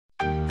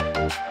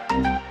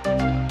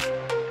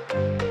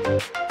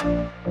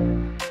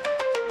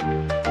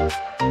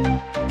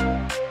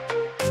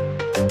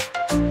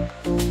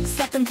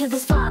Step into the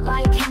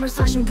spotlight, cameras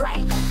flashing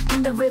bright.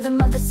 In the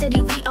rhythm of the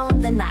city, we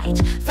own the night.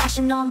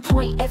 Flashing on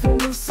point, every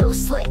move so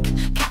slick.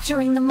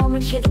 Capturing the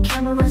moment, hear the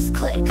cameras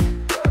click.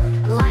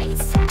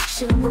 Lights,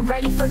 action, we're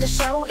ready for the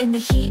show. In the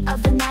heat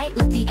of the night,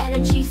 let the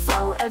energy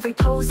flow. Every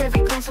pose,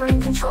 every glance, we're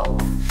in control.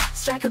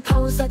 Strike a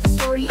pose, let the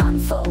story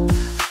unfold.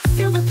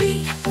 Feel the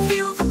beat,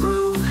 feel the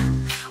groove.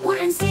 We're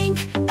in sync,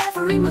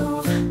 every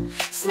move.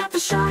 Snap the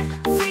shot,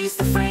 freeze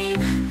the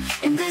frame.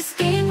 In this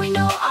game, we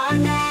know our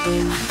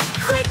name.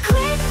 Click,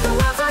 click, the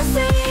world's our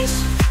stage.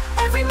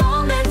 Every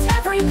moment,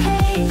 every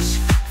page.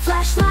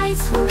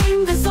 Flashlights, we're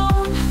in the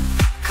zone.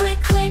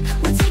 Click, click,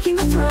 we're taking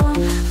the throne.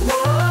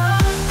 Whoa,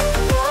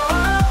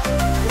 whoa,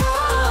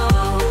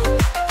 whoa,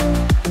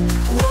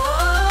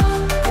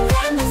 whoa,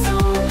 we're in the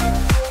zone.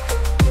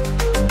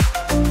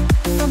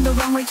 From the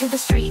runway to the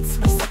streets,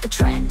 we set the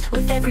trend.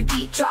 With every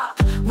beat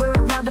drop, we're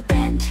around a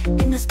bend.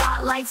 In the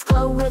spotlights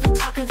glow, we're the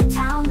talk of the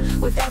town.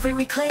 With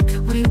every click,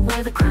 we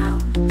wear the crown.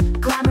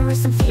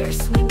 Glamorous and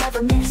fierce, we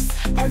never miss.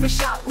 Every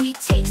shot we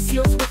take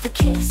seals with a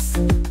kiss.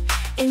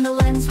 In the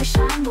lens we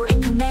shine, we're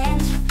in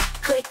command.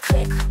 Click,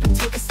 click, we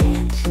take a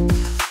stand.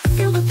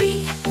 Feel the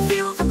beat,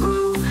 feel the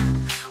groove.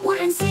 We're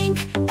in sync,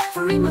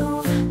 every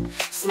move.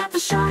 Snap the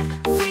shot,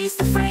 freeze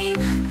the frame.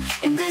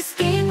 In this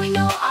game we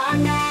know our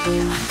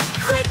name.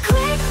 Click,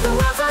 click, the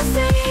world's our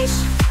stage.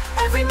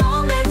 Every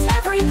moment,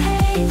 every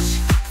page.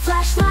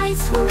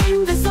 Flashlights, we're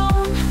in the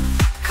zone.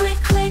 Click,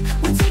 click,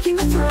 we're taking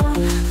the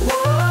throne.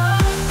 Whoa,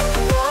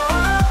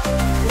 whoa,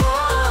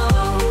 whoa,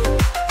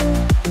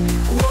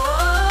 whoa,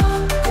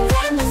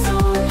 we're in the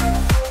zone.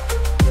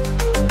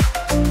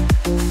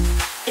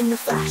 In the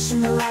flash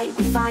and the light,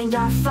 we find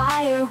our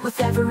fire. With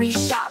every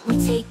shot, we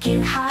take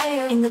it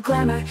higher. In the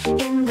glamour,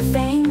 in the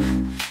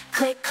fame.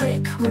 Click,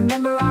 click,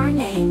 remember our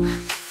name.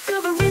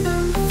 Feel the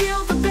rhythm,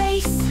 feel the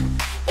bass.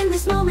 In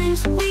this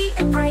moment, we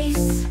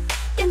embrace.